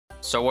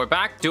So we're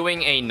back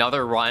doing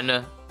another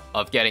run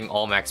of getting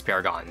all max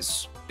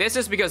paragons. This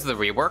is because of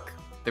the rework.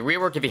 The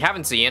rework, if you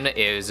haven't seen,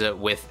 is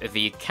with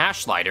the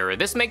cash slider.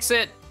 This makes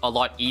it a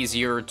lot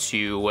easier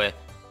to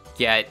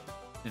get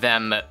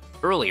them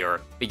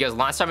earlier, because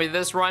last time I did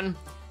this run,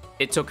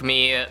 it took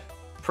me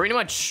pretty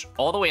much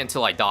all the way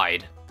until I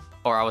died,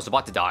 or I was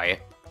about to die,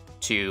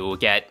 to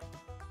get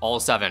all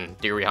 7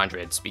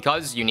 300s,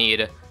 because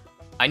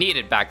I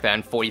needed back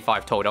then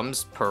 45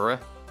 totems per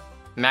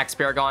max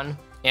paragon,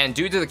 and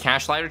due to the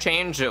cash slider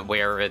change,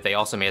 where they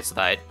also made it so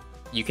that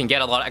you can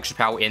get a lot of extra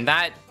power in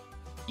that,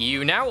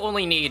 you now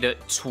only need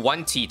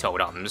 20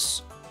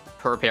 totems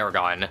per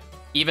paragon,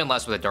 even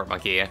less with a Dart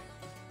Monkey.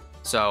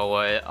 So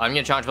I'm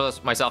gonna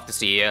challenge myself to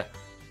see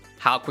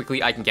how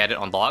quickly I can get it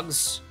on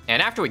logs,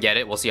 and after we get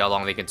it, we'll see how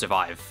long they can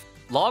survive.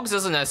 Logs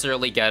doesn't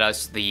necessarily get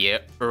us the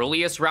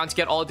earliest round to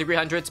get all the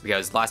 300s,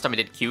 because last time I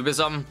did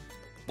cubism,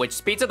 which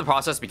speeds up the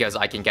process because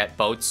I can get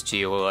boats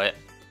to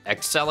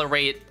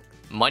accelerate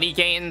money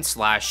gain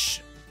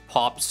 /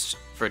 pops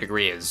for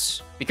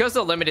degrees. Because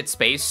of the limited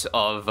space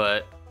of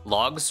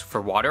logs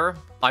for water,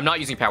 I'm not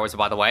using powers,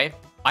 by the way.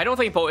 I don't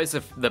think boat is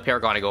the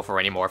paragon to go for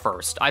anymore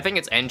first. I think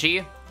it's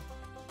NG,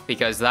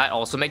 because that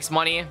also makes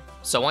money.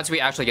 So once we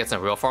actually get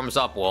some real forms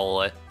up,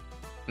 we'll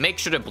make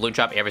sure to balloon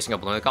trap every single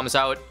balloon that comes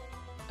out,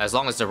 as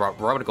long as the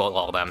road gold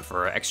all of them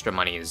for extra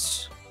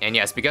monies. And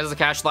yes, because of the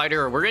cash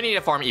slider, we're gonna need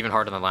to farm even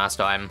harder than last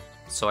time.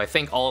 So I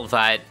think all of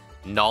that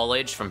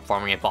knowledge from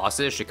farming at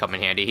bosses should come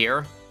in handy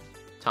here.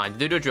 Time to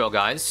do the drill,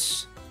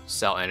 guys.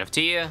 Sell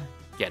NFT,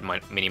 get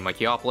Mini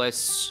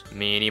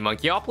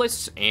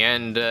Monkeyopoulos,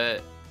 and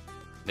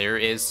there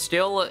is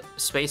still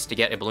space to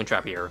get a balloon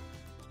trap here.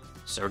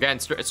 So again,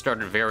 it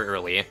started very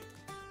early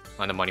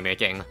on the money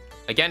making.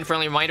 Again,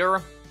 friendly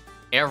reminder,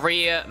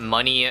 every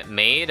money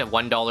made,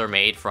 $1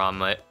 made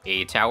from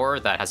a tower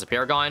that has a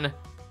paragon,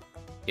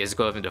 is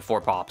equivalent to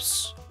 4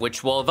 pops,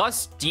 which will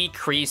thus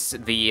decrease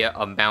the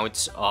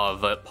amount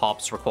of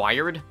pops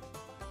required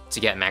to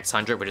get max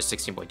 100, which is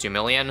 16.2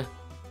 million.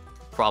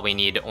 Probably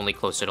need only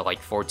closer to like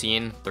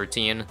 14,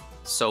 13.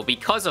 So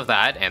because of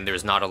that, and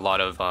there's not a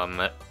lot of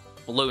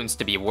balloons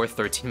to be worth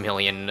 13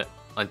 million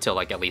until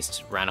like at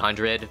least around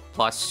 100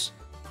 plus,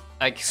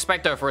 I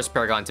expect our first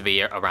paragon to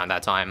be around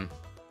that time.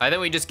 I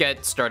think we just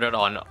get started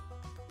on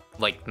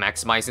like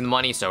maximizing the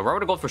money, so Road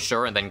to Gold for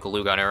sure, and then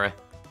Glue Gunner.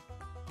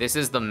 This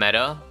is the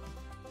meta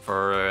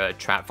for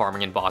trap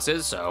farming and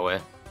bosses, so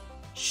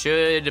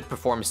should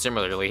perform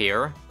similarly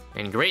here.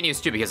 And great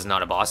news too, because it's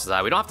not a boss, is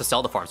that we don't have to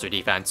sell the farms for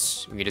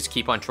defense. We can just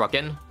keep on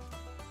trucking.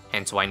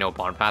 Hence why no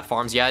bottom path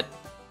farms yet.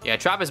 Yeah,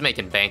 Trap is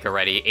making bank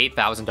already,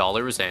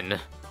 $8,000 in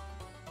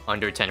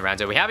under 10 rounds.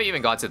 And we haven't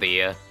even got to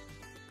the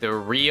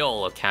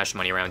real cash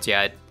money rounds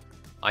yet.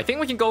 I think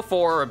we can go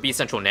for B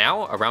Central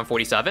now, around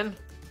 47.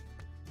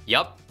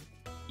 Yup,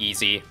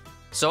 easy.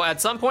 So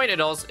at some point,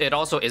 it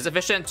also is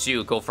efficient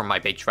to go for my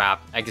big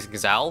trap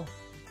Gazelle,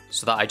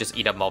 so that I just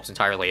eat up mobs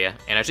entirely. And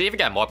I should even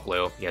get mob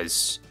glue,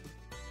 because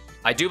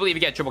I do believe you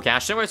get triple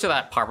cash, similar to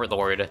that Pirate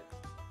Lord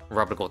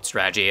Rubber Gold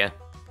strategy.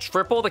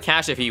 Triple the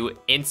cash if you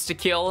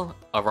insta-kill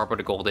a Rubber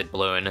Golded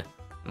Balloon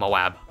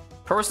Moab.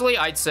 Personally,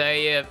 I'd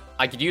say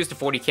I could use the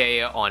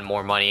 40k on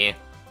more money,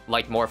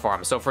 like more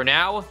farms. So for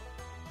now,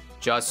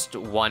 just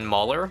 1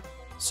 Mauler.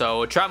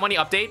 So trap money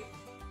update,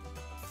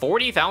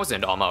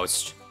 40,000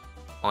 almost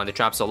on the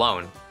traps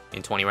alone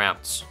in 20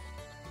 rounds.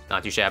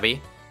 Not too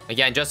shabby.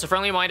 Again, just a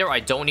friendly reminder, I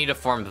don't need to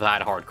farm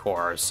that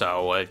hardcore,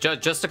 so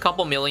just a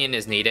couple million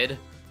is needed,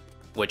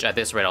 which at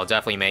this rate I'll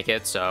definitely make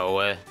it.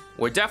 So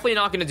we're definitely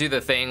not going to do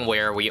the thing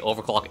where we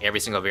overclock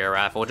every single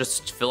VRF. We'll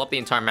just fill up the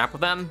entire map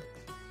with them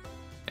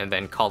and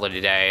then call it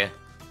a day.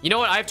 You know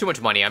what? I have too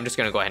much money. I'm just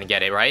going to go ahead and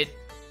get it, right?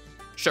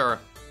 Sure.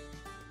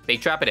 Big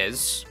trap it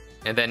is.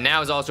 And then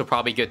now is also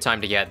probably a good time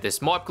to get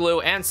this mob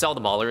glue and sell the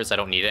maulers. I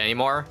don't need it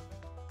anymore.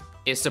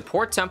 Is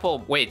Support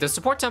Temple... Wait, does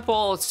Support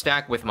Temple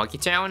stack with Monkey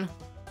Town?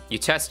 You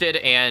tested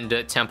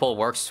and Temple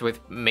works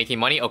with making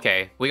money?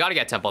 Okay, we gotta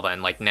get Temple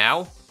then, like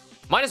now?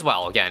 Might as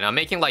well, again. I'm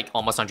making like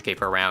almost 100k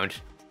per round.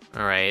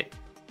 Alright.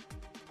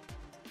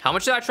 How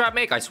much did that trap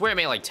make? I swear it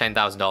made like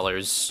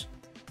 $10,000.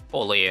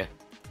 Holy.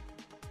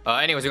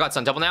 Anyways, we got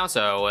Sun Temple now,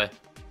 so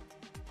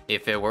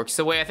if it works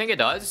the way I think it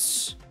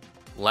does,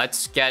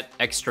 let's get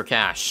extra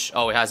cash.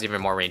 Oh, it has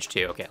even more range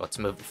too. Okay, let's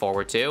move it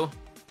forward too.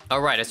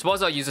 Alright, I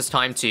suppose I'll use this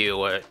time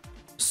to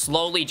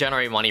slowly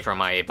generate money from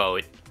my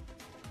boat.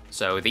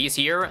 So these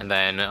here, and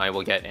then I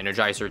will get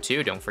Energizer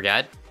too, don't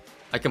forget.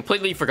 I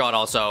completely forgot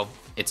also,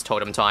 it's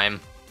totem time.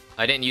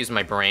 I didn't use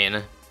my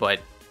brain, but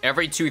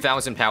every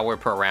 2,000 power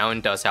per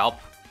round does help.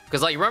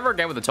 Because like, remember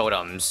again with the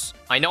totems,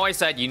 I know I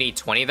said you need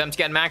 20 of them to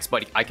get max,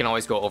 but I can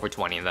always go over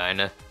 20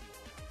 then.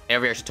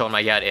 Every extra totem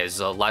I get is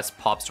less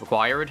pops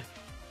required,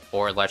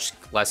 or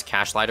less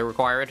cash slider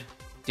required.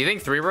 Do you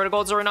think 3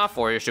 verticals are enough,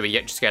 or should we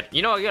just get,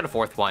 you know, get a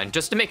 4th one,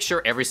 just to make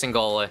sure every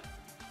single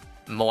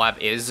Moab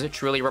is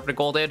truly Rubber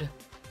Golded?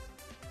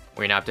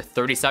 We're gonna have to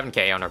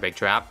 37k on our big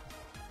trap.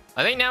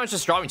 I think now it's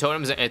just dropping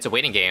totems and it's a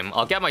waiting game.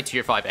 I'll get my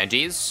tier 5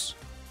 NGs,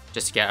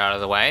 just to get out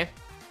of the way.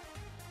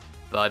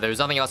 But there's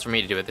nothing else for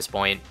me to do at this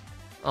point.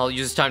 I'll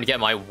use this time to get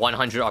my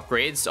 100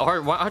 upgrades,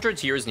 or 100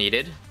 tiers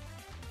needed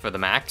for the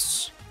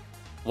max,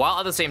 while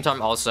at the same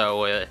time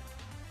also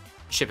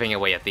chipping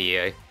away at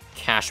the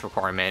cash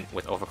requirement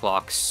with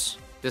overclocks.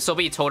 This will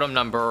be totem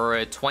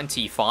number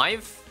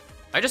 25.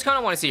 I just kind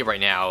of want to see it right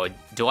now.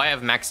 Do I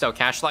have maxed out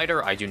cash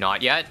slider? I do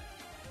not yet.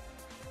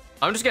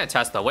 I'm just going to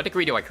test though. What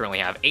degree do I currently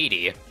have?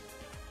 80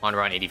 on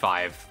around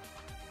 85.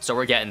 So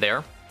we're getting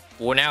there.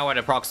 We're now at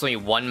approximately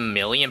 1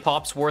 million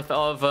pops worth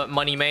of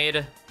money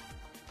made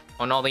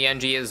on all the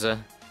NGs.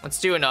 Let's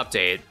do an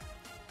update.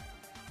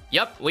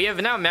 Yep, we have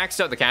now maxed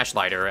out the cash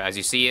slider. As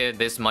you see,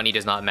 this money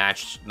does not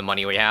match the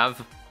money we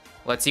have.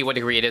 Let's see what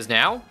degree it is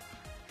now.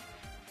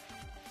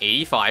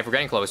 85, we're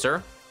getting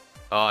closer.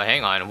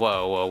 Hang on,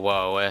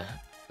 whoa.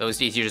 Those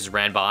DCs just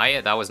ran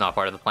by. That was not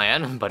part of the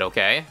plan, but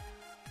okay.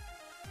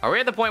 Are we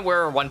at the point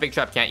where one big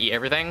trap can't eat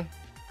everything?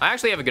 I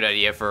actually have a good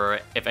idea for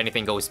if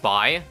anything goes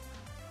by.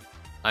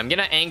 I'm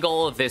gonna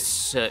angle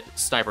this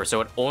sniper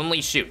so it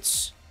only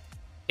shoots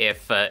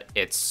if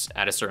it's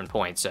at a certain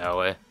point,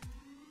 so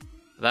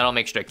that'll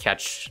make sure to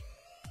catch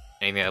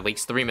anything that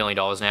leaks $3 million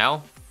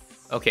now.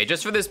 Okay,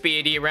 just for this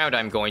BAD round,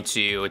 I'm going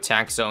to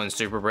attack zone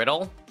super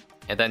brittle,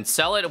 and then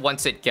sell it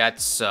once it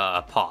gets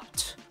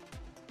popped.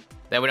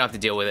 Then we don't have to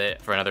deal with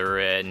it for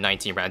another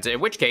 19 rounds, in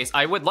which case,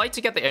 I would like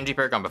to get the NG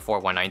Paragon before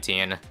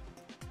 119,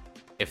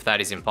 if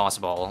that is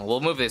impossible.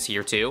 We'll move this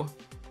here too,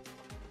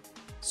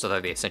 so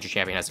that the Century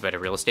Champion has a better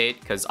real estate,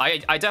 because I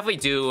definitely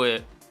do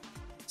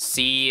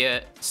see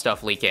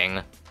stuff leaking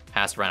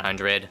past round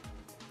 100,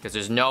 because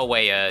there's no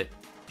way a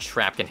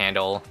trap can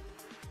handle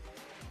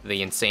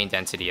the insane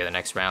density of the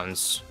next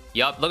rounds.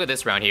 Yup, look at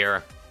this round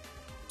here.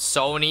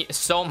 So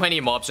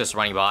many mobs just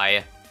running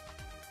by.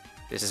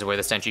 This is where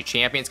the Century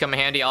Champions come in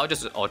handy. I'll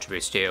just Ultra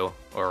Boost too,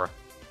 or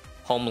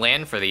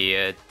Homeland for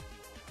the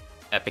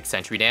epic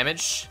Century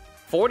damage.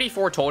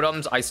 44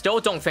 totems. I still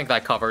don't think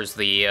that covers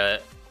the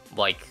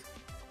like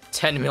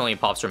 10 million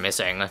pops we're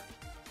missing.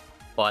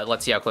 But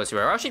let's see how close we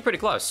are. We're actually pretty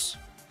close.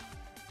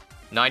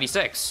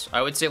 96.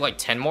 I would say like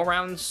 10 more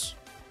rounds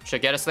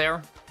should get us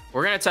there.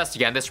 We're gonna test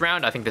again this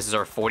round. I think this is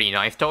our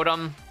 49th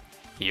totem.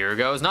 Here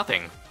goes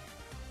nothing.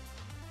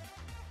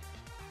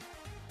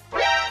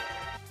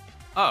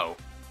 Oh.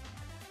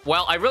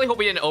 Well, I really hope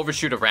we didn't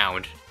overshoot a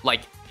round.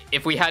 Like,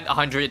 if we had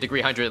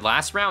 100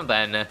 last round,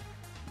 then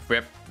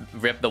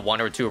rip the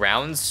 1 or 2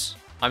 rounds.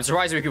 I'm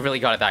surprised we really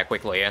got it that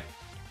quickly.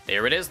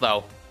 There it is,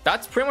 though.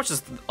 That's pretty much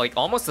just, like,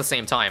 almost the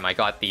same time I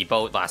got the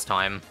boat last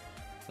time,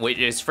 which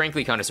is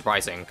frankly kind of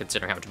surprising,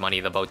 considering how much money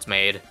the boat's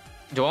made.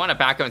 Do I want to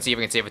back out and see if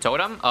I can save a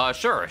totem?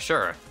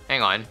 Sure.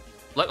 Hang on.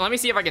 Let me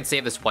see if I can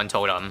save this one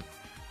totem.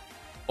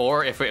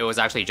 Or if it was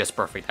actually just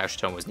perfect, the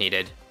extra totem was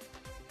needed.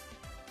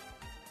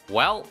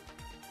 Well,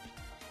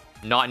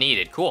 not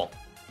needed. Cool.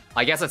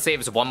 I guess that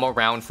saves one more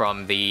round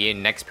from the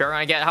next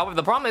paragon I get. However,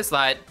 the problem is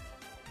that,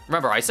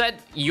 remember, I said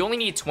you only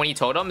need 20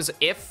 totems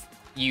if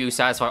you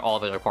satisfy all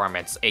the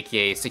requirements,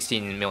 aka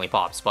 16 million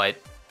pops, but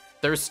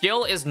there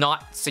still is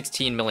not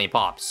 16 million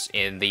pops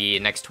in the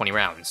next 20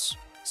 rounds.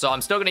 So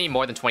I'm still gonna need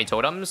more than 20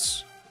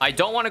 totems. I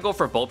don't want to go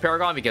for Bolt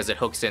Paragon because it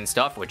hooks in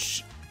stuff,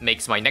 which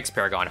makes my next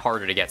Paragon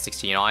harder to get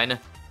 16 on.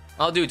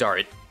 I'll do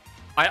Dart.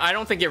 I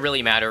don't think it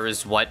really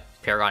matters what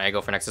Paragon I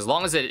go for next, as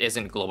long as it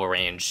isn't global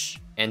range.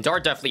 And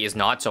Dart definitely is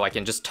not, so I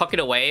can just tuck it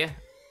away,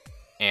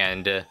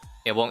 and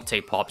it won't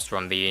take pops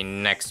from the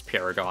next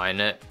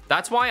Paragon.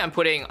 That's why I'm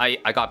putting...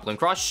 I got Bloon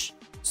Crush,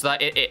 so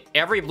that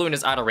every Bloon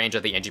is out of range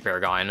of the NG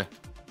Paragon.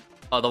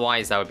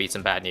 Otherwise, that would be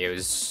some bad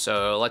news.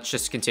 So let's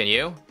just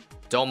continue.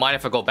 Don't mind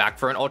if I go back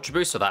for an Ultra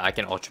Boost, so that I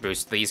can Ultra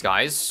Boost these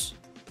guys.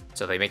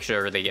 So they make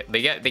sure they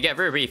get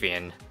very beefy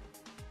and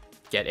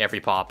get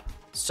every pop.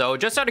 So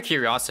just out of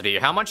curiosity,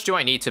 how much do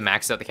I need to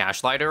max out the cash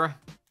slider?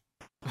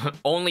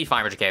 Only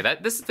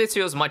 500k. This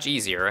feels much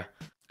easier.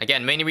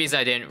 Again, main reason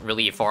I didn't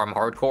really farm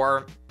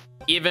hardcore.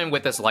 Even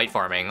with this light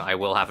farming, I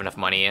will have enough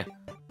money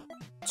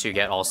to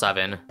get all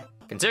 7.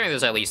 Considering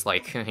there's at least,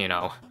 like, you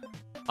know,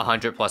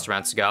 100 plus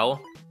rounds to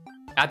go.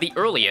 At the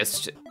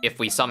earliest, if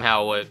we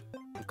somehow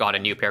got a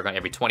new Paragon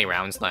every 20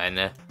 rounds,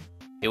 then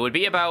it would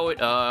be about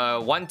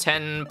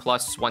 110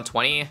 plus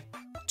 120,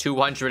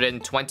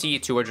 220,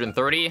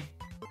 230.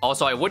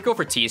 Also, I would go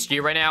for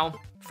TSG right now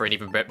for an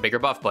even bigger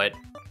buff, but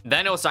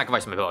then it'll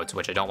sacrifice my boats,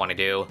 which I don't want to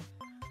do.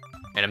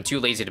 And I'm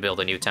too lazy to build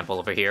a new temple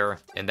over here,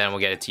 and then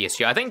we'll get a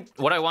TSG. I think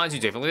what I want to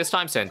do differently this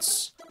time,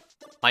 since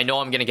I know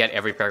I'm going to get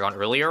every Paragon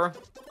earlier,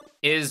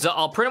 is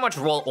I'll pretty much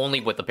roll only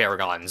with the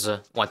Paragons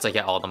once I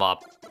get all of them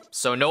up.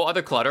 So no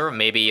other clutter,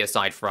 maybe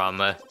aside from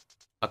a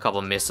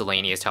couple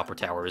miscellaneous helper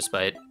towers,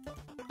 but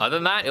other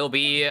than that, it'll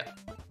be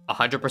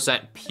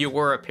 100%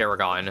 pure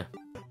Paragon.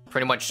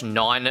 Pretty much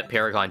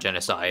non-Paragon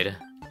genocide.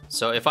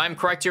 So if I'm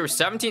correct here,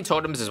 17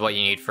 totems is what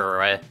you need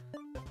for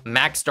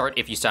max start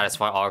if you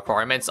satisfy all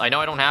requirements. I know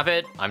I don't have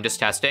it, I'm just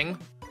testing.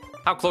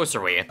 How close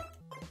are we?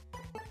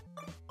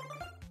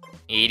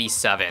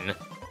 87.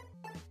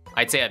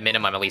 I'd say at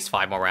minimum at least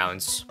 5 more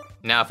rounds.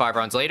 Now 5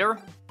 rounds later,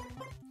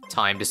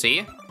 time to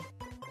see.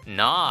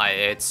 Nah,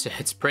 it's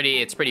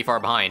pretty far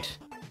behind.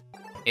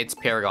 It's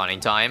Paragoning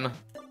time.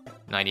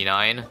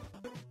 99.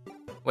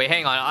 Wait,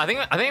 hang on. I think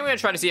I'm gonna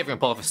try to see if I can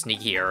pull off a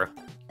sneak here.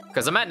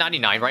 Because I'm at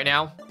 99 right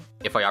now,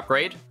 if I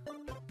upgrade.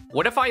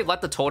 What if I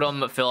let the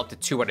totem fill up to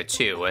 2 out of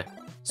 2?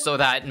 So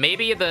that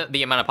maybe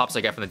the amount of pops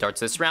I get from the darts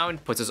this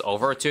round puts us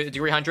over to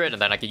 300,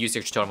 and then I could use the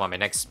extra totem on my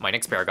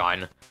next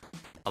paragon.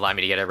 Allow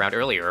me to get it around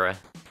earlier.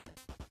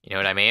 You know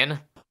what I mean?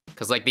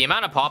 Because, like, the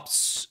amount of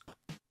pops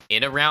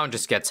in a round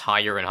just gets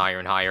higher and higher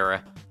and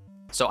higher.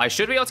 So I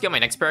should be able to get my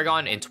next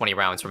paragon in 20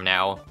 rounds from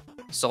now.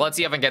 So let's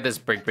see if I can get this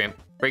break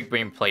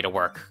brain play to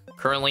work.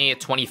 Currently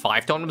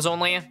 25 totems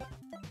only.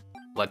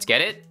 Let's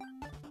get it.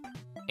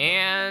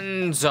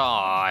 And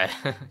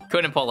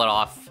couldn't pull it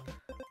off.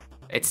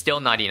 It's still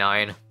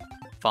 99.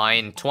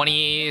 Fine.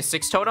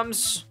 26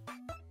 totems?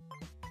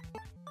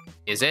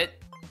 Is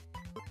it?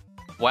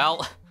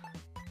 Well,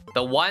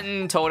 the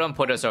one totem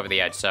put us over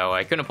the edge, so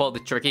I couldn't pull the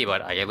tricky,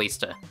 but I at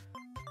least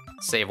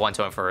save one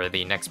totem for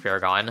the next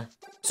paragon.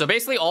 So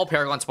basically all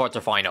paragon spots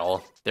are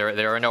final.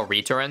 There are no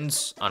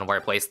returns on where I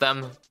place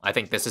them. I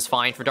think this is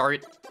fine for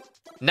dart.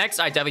 Next,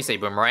 I definitely say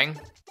boomerang.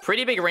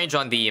 Pretty big range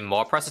on the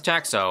more press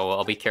attack, so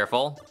I'll be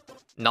careful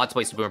not to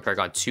place the boomerang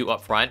paragon too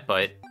up front,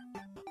 but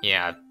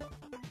yeah,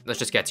 let's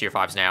just get tier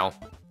 5s now.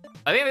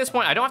 I think at this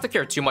point, I don't have to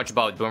care too much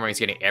about boomerangs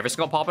getting every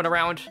single pop in a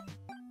round,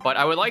 but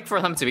I would like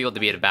for them to be able to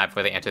be at a bat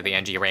before they enter the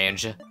NG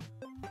range,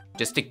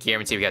 just to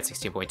guarantee we get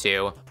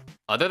 16.2.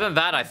 Other than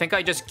that, I think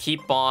I just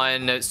keep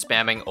on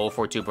spamming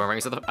 042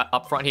 boomerangs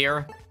up front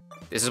here.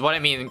 This is what I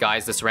mean,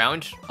 guys, this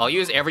round. I'll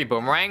use every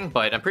boomerang,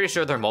 but I'm pretty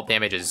sure their mult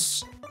damage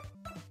is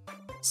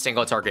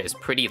single target is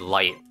pretty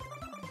light.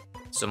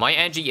 So my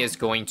NG is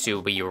going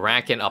to be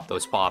racking up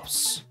those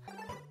pops.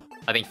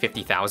 I think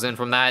 50,000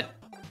 from that.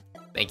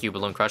 Thank you,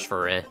 Balloon Crush,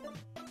 for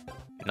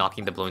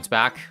knocking the balloons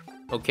back.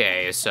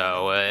 Okay,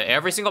 so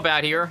every single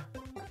bat here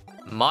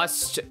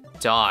must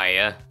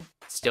die.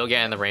 Still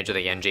getting in the range of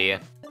the NG.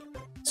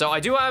 So I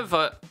do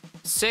have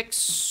 6,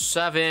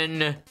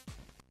 7...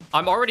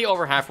 I'm already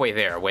over halfway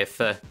there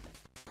with,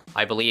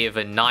 I believe,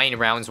 9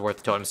 rounds worth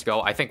of totems to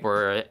go. I think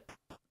we're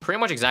pretty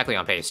much exactly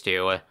on pace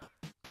to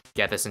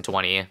get this in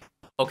 20.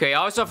 Okay,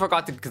 I also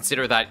forgot to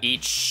consider that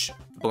each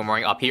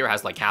boomerang up here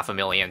has like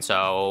 500,000,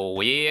 so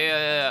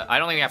I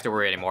don't think we have to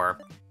worry anymore.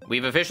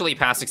 We've officially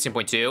passed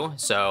 16.2,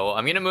 so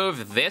I'm gonna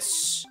move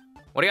this.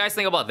 What do you guys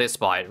think about this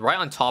spot? Right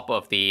on top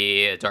of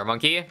the Dart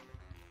Monkey.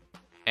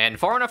 And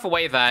far enough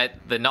away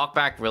that the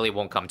knockback really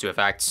won't come to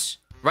effect.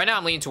 Right now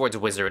I'm leaning towards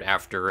Wizard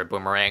after a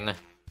boomerang,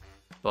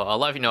 but I'll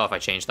let you know if I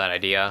change that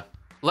idea.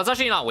 Let's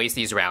actually not waste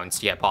these rounds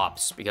to get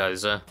pops,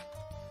 because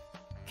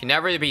can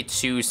never be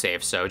too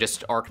safe, so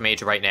just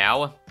Archmage right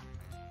now,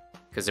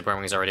 because the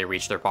boomerang's already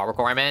reached their pop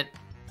requirement.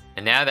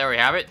 And now there we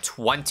have it,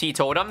 20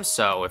 totems,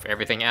 so if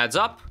everything adds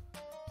up,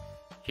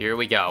 here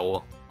we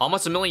go.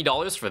 Almost $1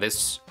 million for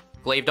this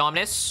Glaive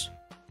Dominus.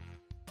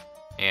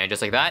 And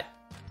just like that,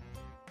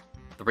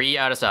 3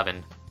 out of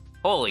 7.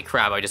 Holy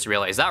crap, I just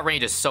realized that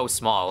range is so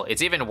small.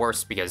 It's even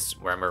worse because,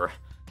 remember,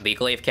 the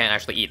Glaive can't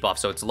actually eat buff,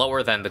 so it's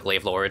lower than the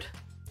Glaive Lord.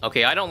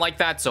 Okay, I don't like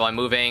that, so I'm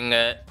moving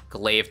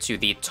Glaive to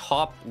the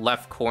top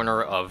left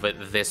corner of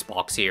this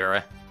box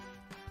here.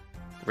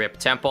 Rip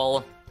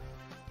Temple.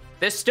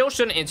 This still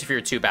shouldn't interfere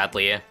too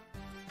badly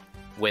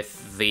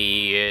with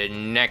the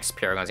next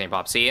Paragon's game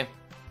pop. See?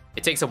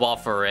 It takes a while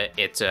for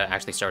it to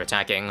actually start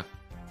attacking.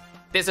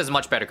 This is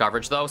much better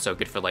coverage, though, so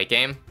good for late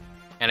game.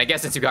 And I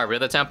guess since you got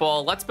rid of the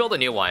temple, let's build a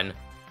new one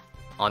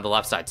on the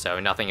left side, so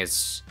nothing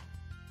is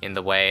in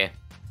the way.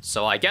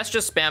 So I guess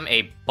just spam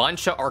a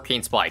bunch of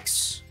Arcane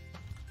Spikes.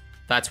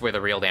 That's where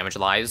the real damage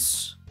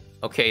lies.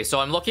 Okay, so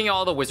I'm looking at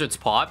all the Wizard's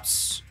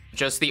pops.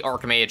 Just the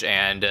Archmage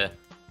and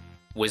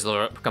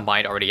Wizard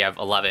combined already have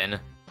 11.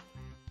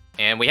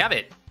 And we have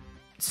it.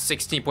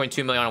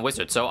 16.2 million on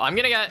Wizard. So I'm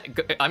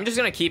just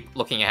gonna keep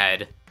looking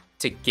ahead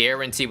to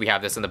guarantee we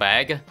have this in the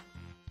bag.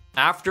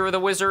 After the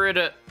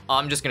Wizard,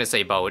 I'm just gonna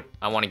say boat.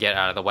 I want to get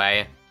out of the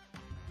way.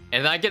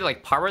 And then I get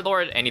like Power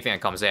Lord, anything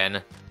that comes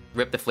in.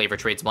 Rip the Flavor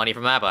Trades money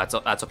from that,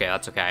 but that's okay,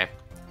 that's okay.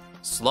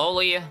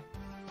 Slowly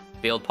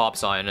build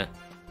pops on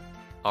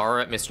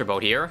our Mr.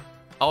 Boat here.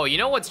 Oh, you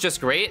know what's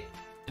just great?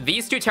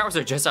 These two towers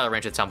are just out of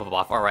range of temple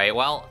buff. Alright,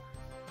 well,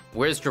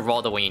 where's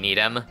Drivaldo when you need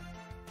him?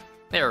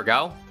 There we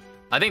go.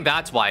 I think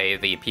that's why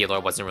the Peeler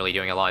wasn't really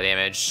doing a lot of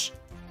damage.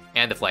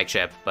 And the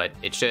flagship, but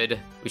we should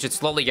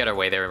slowly get our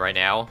way there right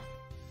now.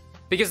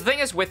 Because the thing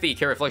is, with the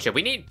Carrier Flagship,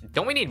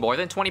 don't we need more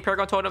than 20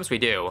 Paragon Totems? We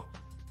do.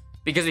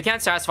 Because we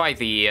can't satisfy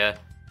the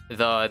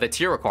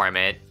tier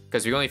requirement,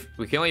 because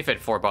we can only fit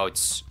 4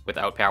 boats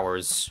without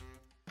powers.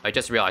 I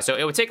just realized. So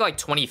it would take like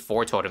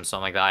 24 totems,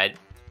 something like that.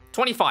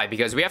 25,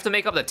 because we have to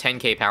make up the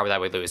 10k power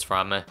that we lose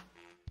from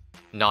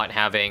not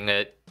having,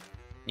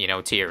 you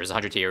know, tiers,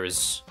 100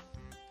 tiers.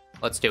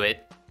 Let's do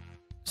it.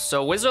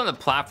 So Wizard on the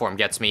platform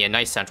gets me a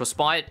nice central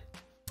spot.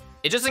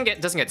 It doesn't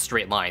get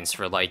straight lines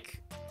for like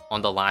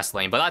on the last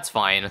lane, but that's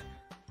fine.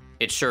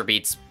 It sure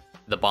beats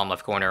the bottom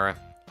left corner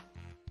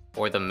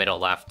or the middle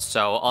left.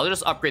 So I'll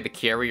just upgrade the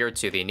carrier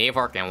to the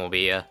Navarch and we'll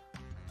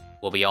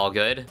be all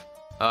good.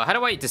 How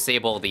do I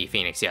disable the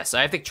Phoenix? Yes,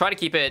 I have to try to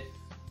keep it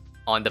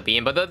on the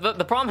beam, but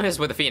the problem is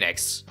with the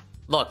Phoenix.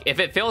 Look, if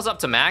it fills up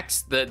to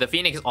max, the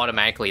Phoenix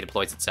automatically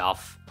deploys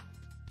itself.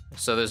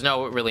 So there's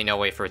really no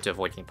way for it to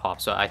avoid getting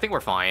popped. So I think we're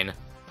fine.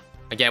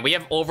 Again, we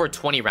have over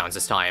 20 rounds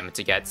this time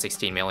to get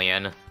 16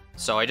 million.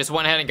 So I just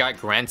went ahead and got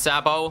Grand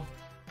Sabo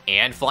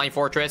and Flying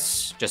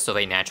Fortress, just so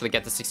they naturally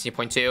get to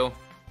 16.2.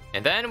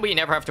 And then we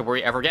never have to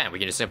worry ever again. We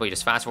can just simply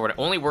just fast forward,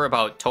 only worry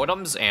about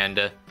totems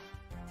and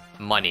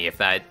money, if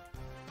that,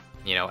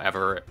 you know,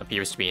 ever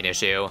appears to be an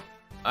issue.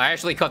 I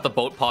actually cut the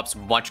boat pops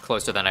much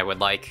closer than I would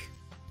like.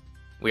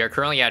 We are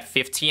currently at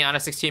 15 out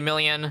of 16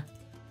 million,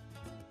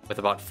 with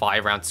about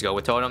 5 rounds to go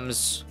with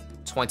totems.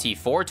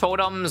 24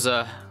 totems?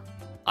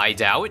 I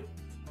doubt.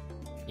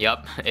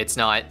 Yep, it's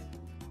not.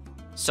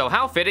 So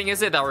how fitting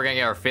is it that we're gonna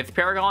get our 5th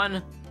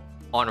Paragon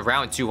on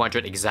round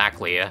 200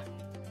 exactly?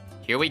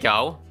 Here we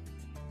go.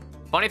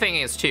 Funny thing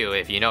is, too,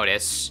 if you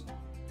notice,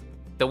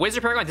 the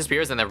Wizard Paragon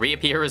disappears and then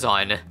reappears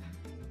on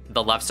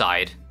the left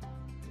side.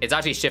 It's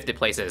actually shifted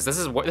places. This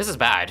is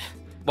bad.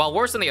 Well,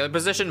 worse than the other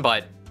position,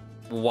 but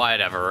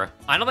whatever.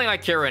 I don't think I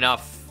care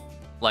enough,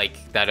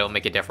 like, that it'll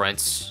make a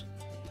difference.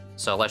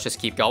 So let's just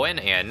keep going.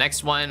 And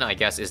next one, I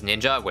guess, is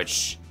Ninja,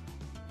 which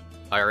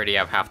I already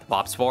have half the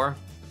pops for.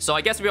 So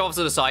I guess we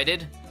also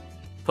decided,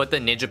 put the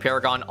Ninja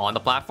Paragon on the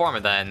platform,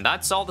 and then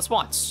that's all the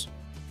spots.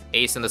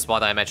 Ace in the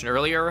spot that I mentioned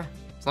earlier.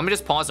 So let me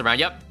just pause around.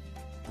 Yep,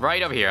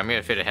 right over here. I'm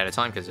gonna fit ahead of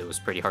time because it was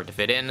pretty hard to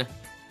fit in.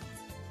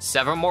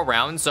 7 more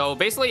rounds. So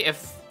basically,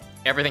 if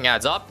everything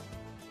adds up,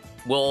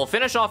 we'll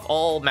finish off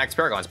all max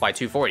Paragons by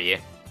 240,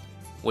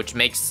 which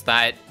makes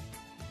that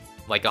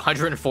like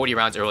 140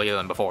 rounds earlier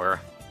than before.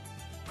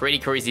 Pretty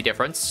crazy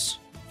difference.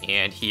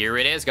 And here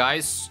it is,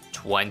 guys.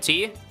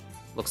 20.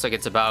 Looks like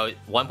it's about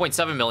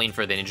 1.7 million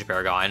for the Ninja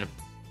Paragon.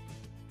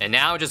 And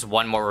now just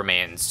 1 more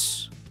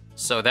remains.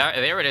 So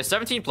there it is,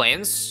 17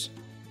 planes.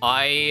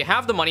 I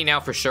have the money now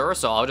for sure,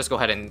 so I'll just go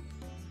ahead and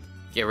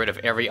get rid of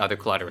every other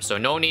clutter. So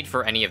no need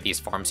for any of these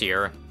farms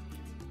here.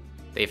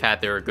 They've had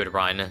their good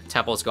run.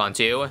 Temple's gone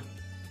too.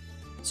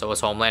 So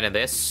is Homeland in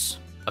this.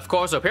 Of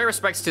course, so pay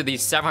respects to the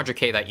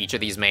 700k that each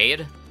of these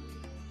made.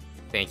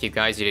 Thank you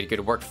guys, you did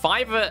good work.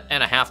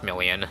 5.5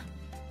 million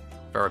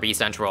for B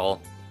Central.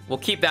 We'll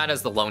keep that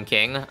as the Lone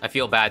King. I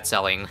feel bad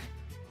selling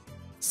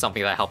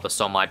something that helped us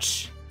so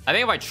much. I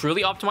think if I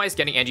truly optimize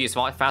getting NG as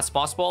fast as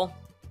possible,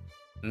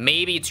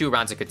 maybe 2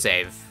 rounds it could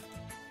save.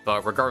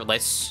 But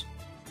regardless,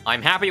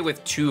 I'm happy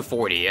with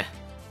 240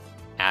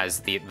 as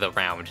the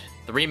round.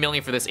 3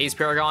 million for this Ace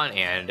Paragon,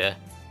 and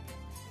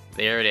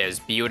there it is.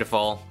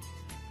 Beautiful.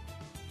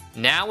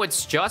 Now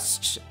it's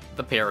just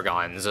the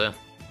Paragons.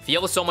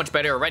 Feels so much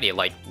better already,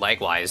 like,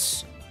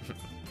 lag-wise.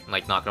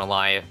 Like, not gonna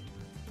lie.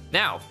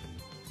 Now,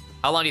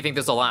 how long do you think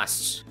this will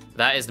last?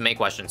 That is the main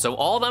question. So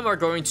all of them are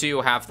going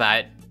to have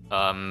that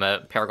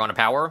Paragon of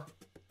Power,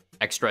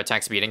 extra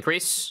attack speed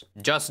increase.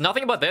 Just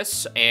nothing about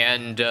this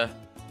and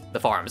the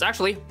farms.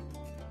 Actually,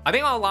 I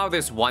think I'll allow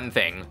this one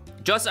thing,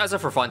 just as a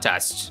for fun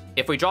test.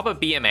 If we drop a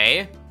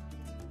BMA,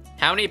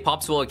 how many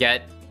pops will it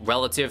get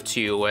relative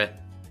to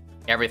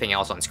everything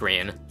else on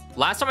screen?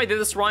 Last time I did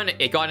this run,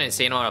 it got an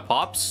insane amount of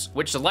pops,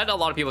 which led a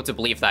lot of people to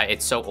believe that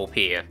it's so OP.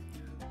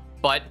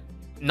 But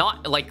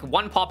not, like,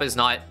 1 pop is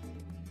not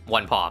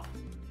 1 pop.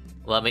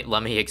 Let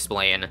me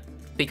explain.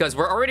 Because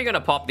we're already gonna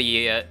pop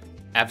the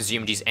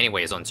FZUMGs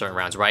anyways on certain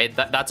rounds, right?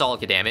 That's all it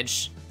can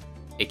damage.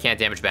 It can't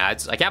damage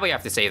bads. I can't believe I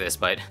have to say this,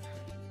 but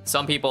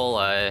some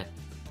people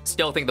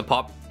still think the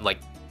amount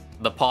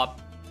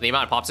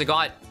of pops it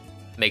got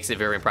makes it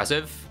very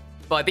impressive.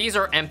 But these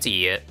are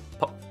empty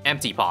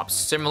pops,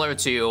 similar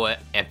to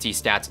empty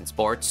stats in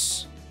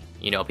sports.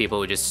 You know, people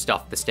who just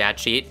stuff the stat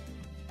sheet.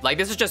 Like,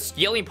 this is just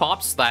stealing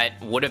pops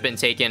that would have been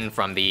taken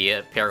from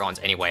the Paragons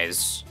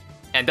anyways,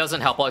 and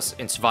doesn't help us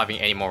in surviving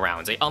any more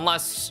rounds.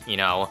 Unless, you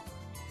know,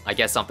 I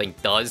guess something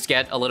does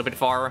get a little bit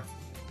far,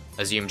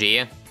 a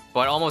ZMG.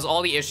 But almost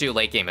all the issue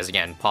late game is,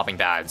 again, popping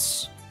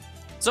bads.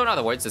 So in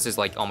other words, this is,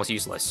 like, almost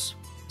useless.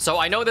 So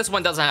I know this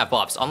one doesn't have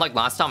buffs. Unlike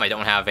last time, I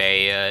don't have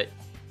a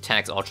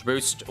 10x Ultra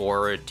Boost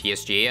or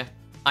TSG.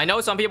 I know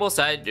some people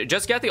said,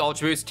 just get the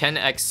Ultra Boost,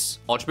 10x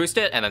Ultra Boost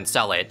it, and then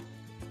sell it.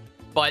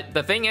 But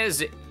the thing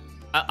is,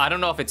 I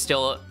don't know if it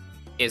still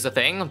is a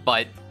thing,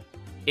 but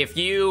if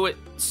you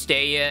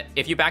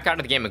back out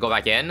of the game and go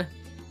back in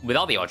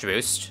without the Ultra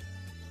Boost,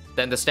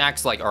 then the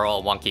stacks, like, are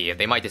all wonky.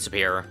 They might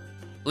disappear.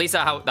 At least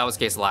that was the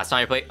case the last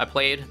time I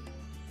played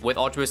with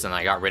Ultra Boost, and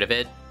I got rid of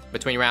it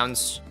between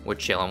rounds. We're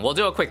chilling. We'll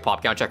do a quick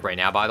pop count check right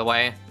now, by the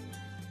way.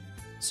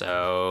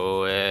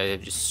 So,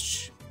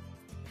 just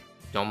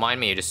don't mind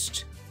me,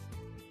 just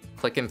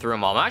clicking through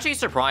them all. I'm actually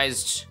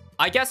surprised.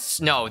 I guess,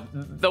 no,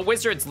 the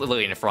Wizard's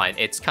literally in front.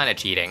 It's kind of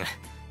cheating.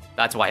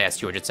 That's why it has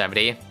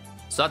 270.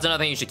 So that's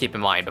another thing you should keep in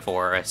mind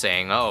before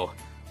saying, oh,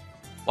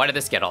 why did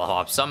this get all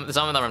off? Some of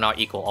them are not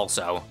equal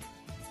also,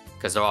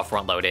 because they're all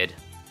front-loaded.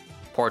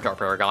 Poor Dark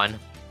Paragon.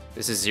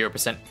 This is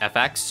 0%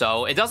 FX,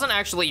 so it doesn't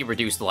actually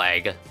reduce the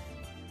lag.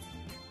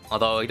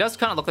 Although it does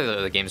kind of look like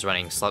the game's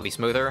running slightly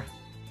smoother.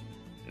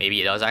 Maybe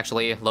it does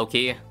actually,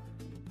 low-key.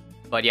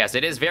 But yes,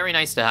 it is very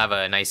nice to have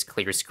a nice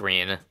clear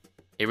screen.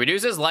 It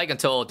reduces lag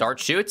until Dart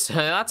shoots.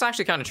 That's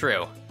actually kind of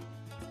true.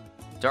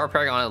 Dark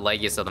Paragon, the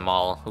leggiest of them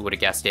all. Who would have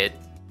guessed it?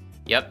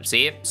 Yep,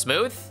 see?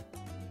 Smooth?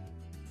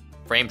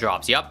 Frame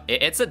drops, yep.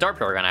 It's a Dark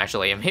Paragon,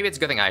 actually. Maybe it's a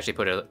good thing I actually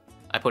put it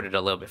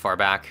a little bit far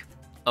back.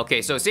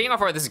 Okay, so seeing how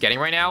far this is getting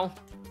right now,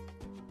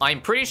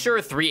 I'm pretty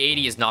sure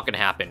 380 is not going to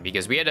happen,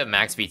 because we had a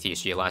max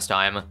VTG last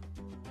time.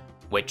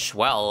 Which,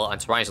 well,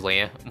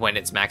 unsurprisingly, when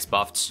it's max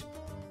buffed,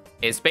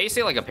 is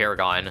basically like a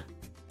Paragon.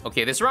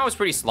 Okay, this round was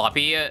pretty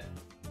sloppy,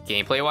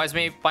 gameplay-wise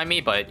by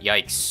me, but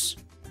yikes.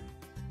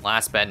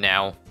 Last bed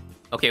now.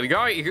 Okay, we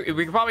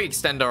could probably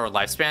extend our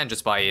lifespan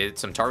just by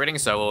some targeting,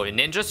 so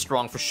Ninja's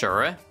strong for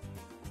sure.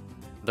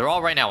 They're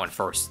all right now on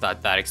first,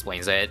 that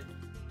explains it.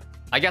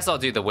 I guess I'll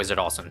do the Wizard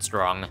also in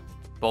strong.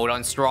 Boat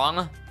on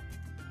strong.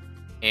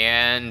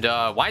 And,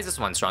 why is this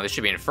one strong? This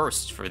should be in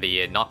first for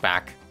the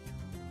knockback.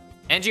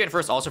 NG in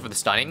first also for the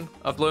stunning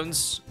of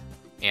Bloons.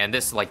 And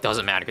this, like,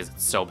 doesn't matter because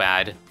it's so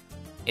bad.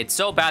 It's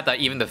so bad that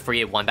even the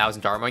free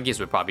 1000 Dart Monkeys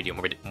would probably do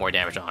more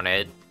damage on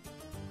it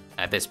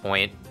at this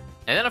point.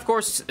 And then, of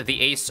course,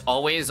 the Ace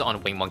always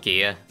on Wing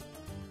Monkey,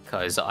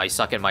 because I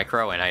suck at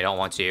micro and I don't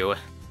want to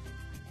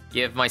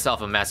give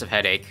myself a massive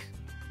headache.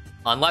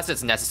 Unless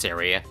it's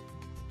necessary.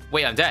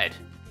 Wait, I'm dead.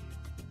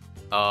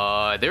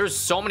 There's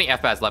so many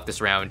F-Bats left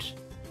this round.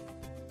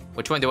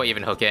 Which one do I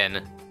even hook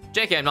in?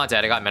 JK, I'm not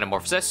dead. I got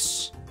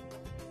Metamorphosis.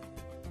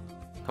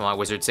 Come on,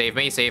 Wizard, save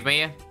me, save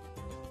me.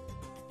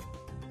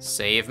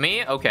 Save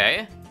me,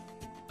 okay.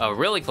 A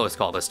really close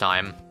call this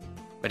time.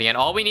 But again,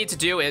 all we need to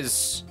do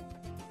is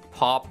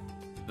pop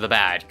the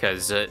bad,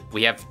 because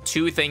we have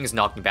two things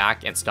knocking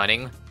back and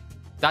stunning.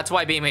 That's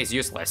why BMA is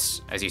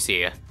useless, as you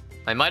see.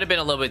 I might have been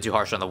a little bit too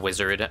harsh on the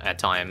Wizard at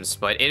times,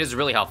 but it is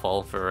really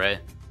helpful for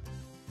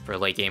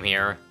late game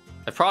here.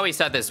 I've probably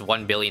said this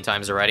 1 billion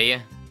times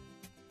already,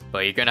 but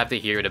you're gonna have to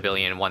hear it a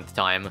billionth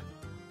time.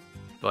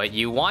 But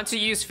you want to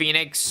use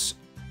Phoenix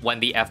when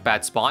the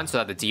F-Bat spawns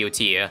so that the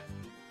DOT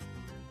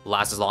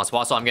lasts as long as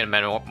possible. I'm gonna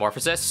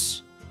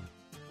Metamorphosis,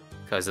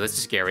 because this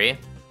is scary.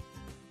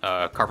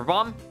 Carpet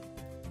Bomb.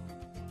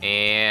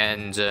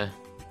 And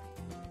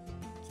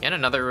again,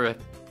 another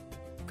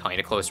kind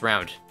of close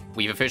round.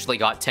 We've officially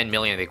got 10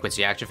 million of the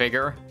Quincy action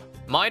figure.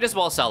 Might as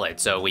well sell it,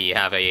 so we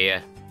have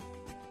a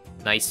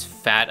nice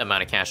fat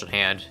amount of cash on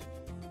hand.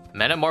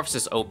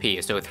 Metamorphosis OP,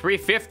 so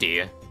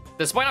 350.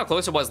 Despite how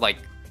close it was like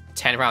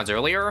 10 rounds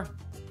earlier,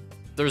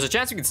 there's a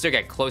chance we can still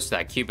get close to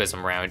that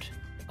cubism round.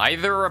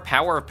 Either a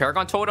power of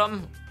Paragon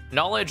Totem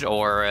knowledge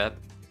or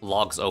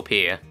Logs OP.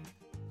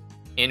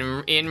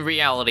 In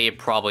reality,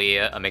 probably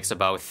a mix of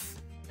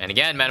both. And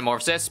again,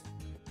 Metamorphosis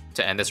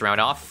to end this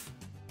round off.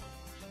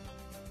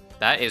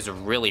 That is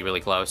really, really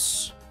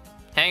close.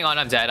 Hang on,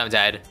 I'm dead, I'm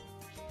dead.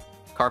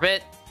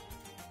 Carpet.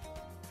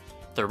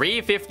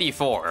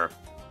 354.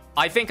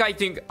 I think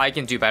I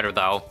can do better,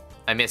 though.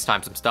 I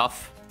mistimed some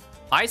stuff.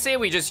 I say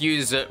we just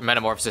use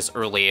Metamorphosis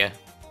early.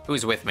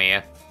 Who's with me?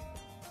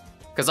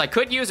 Because I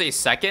could use a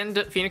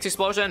second Phoenix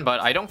Explosion, but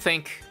I don't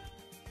think...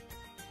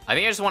 I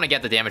think I just want to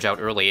get the damage out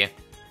early.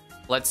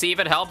 Let's see if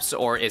it helps,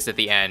 or is it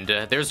the end?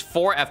 There's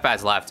 4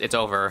 F-Bats left. It's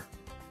over.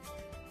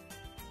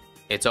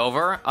 It's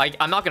over?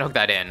 I'm not gonna hook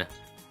that in.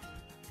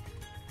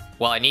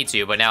 Well, I need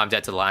to, but now I'm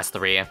dead to the last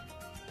 3.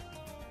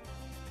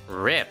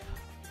 Rip.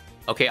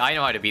 Okay, I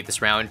know how to beat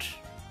this round.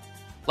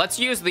 Let's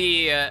use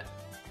the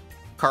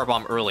Car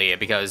Bomb early,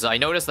 because I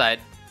noticed that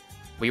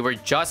we were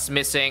just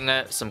missing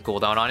some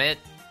cooldown on it.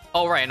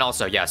 Oh, right, and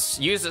also, yes,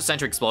 use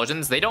Sentry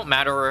Explosions. They don't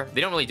matter.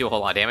 They don't really do a whole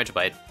lot of damage,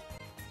 but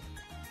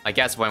I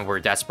guess when we're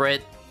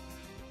desperate,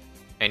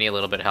 any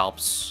little bit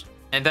helps.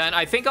 And then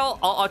I think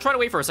I'll try to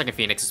wait for a second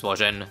Phoenix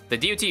Explosion. The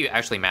DOT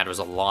actually matters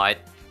a lot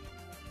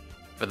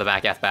for the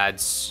back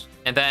F-Bads.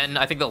 And then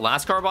I think the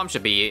last Car Bomb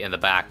should be in the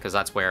back, because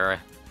that's when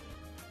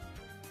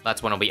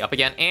it'll be up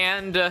again.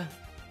 And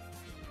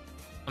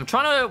I'm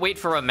trying to wait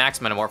for a max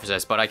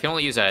Metamorphosis, but I can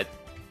only use it at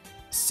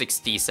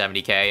 60,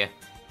 70k.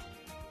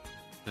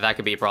 That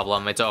could be a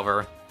problem. It's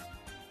over.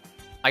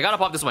 I gotta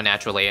pop this one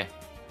naturally.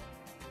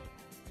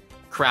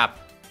 Crap.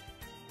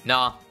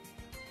 Nah.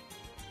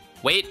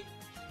 Wait.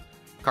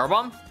 Car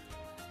Bomb?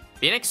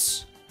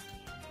 Phoenix?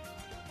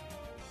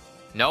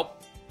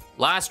 Nope.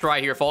 Last try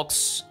here,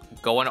 folks.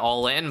 Going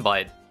all in,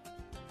 but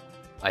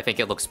I think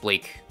it looks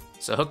bleak.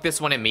 So hook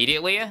this one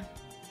immediately.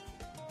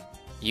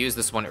 Use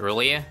this one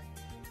early.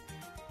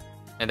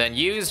 And then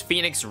use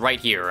Phoenix right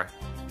here.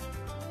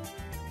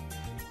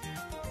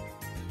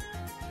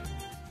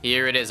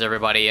 Here it is,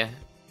 everybody.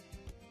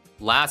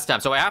 Last time.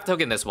 So I have to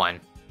hook in this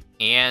one.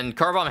 And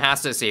Car Bomb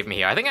has to save me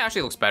here. I think it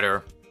actually looks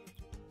better.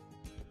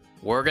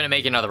 We're gonna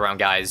make another round,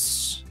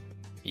 guys.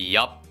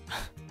 Yup.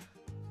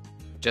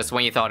 Just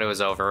when you thought it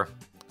was over.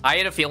 I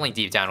had a feeling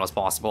deep down it was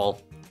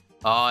possible.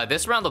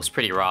 This round looks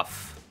pretty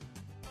rough.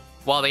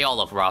 Well, they all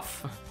look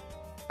rough.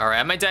 Alright,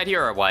 am I dead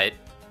here or what?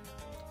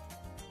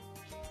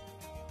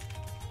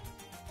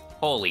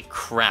 Holy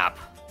crap.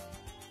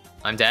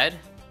 I'm dead?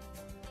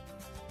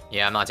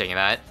 Yeah, I'm not taking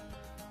that.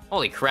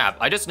 Holy crap.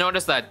 I just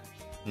noticed that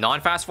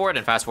non-fast forward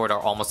and fast forward are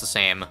almost the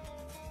same.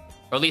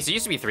 Or at least it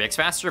used to be 3x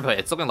faster, but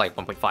it's looking like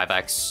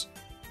 1.5x.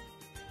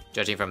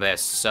 Judging from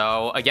this.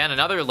 So, again,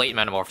 another late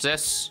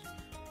Metamorphosis.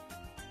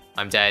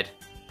 I'm dead.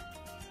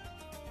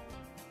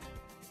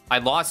 I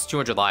lost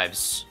 200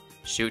 lives.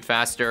 Shoot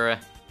faster.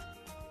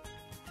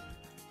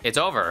 It's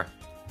over.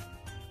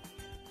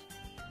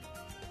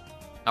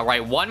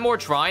 Alright, one more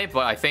try,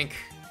 but I think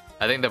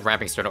the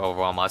ramping's starting to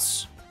overwhelm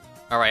us.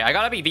 Alright, I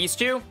gotta beat these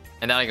two,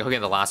 and then I can hook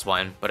in the last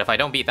one. But if I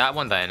don't beat that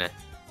one, then...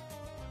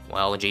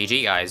 well,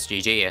 GG, guys.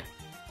 GG.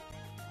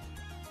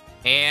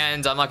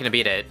 And I'm not gonna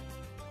beat it.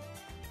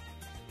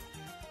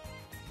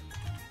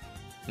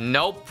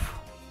 Nope.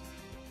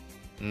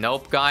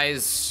 Nope,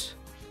 guys.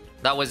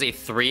 That was a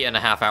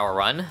 3.5 hour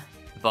run,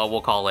 but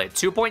we'll call it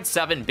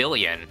 2.7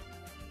 billion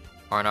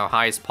on our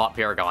highest pot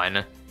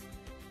Paragon.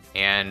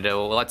 And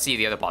let's see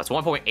the other pots.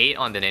 1.8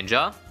 on the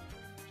Ninja.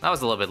 That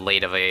was a little bit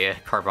late of a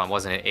card bomb,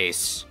 wasn't it,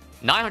 Ace?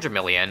 900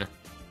 million,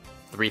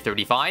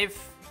 335,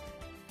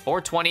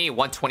 420,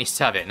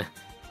 127,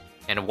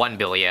 and 1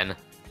 billion.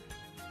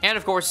 And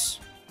of course,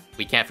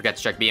 we can't forget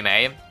to check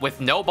BMA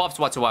with no buffs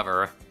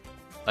whatsoever.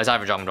 Aside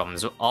from Jump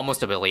Drums,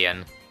 almost 1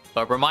 billion.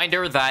 But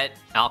reminder that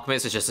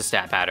Alchemist is just a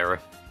stat pattern.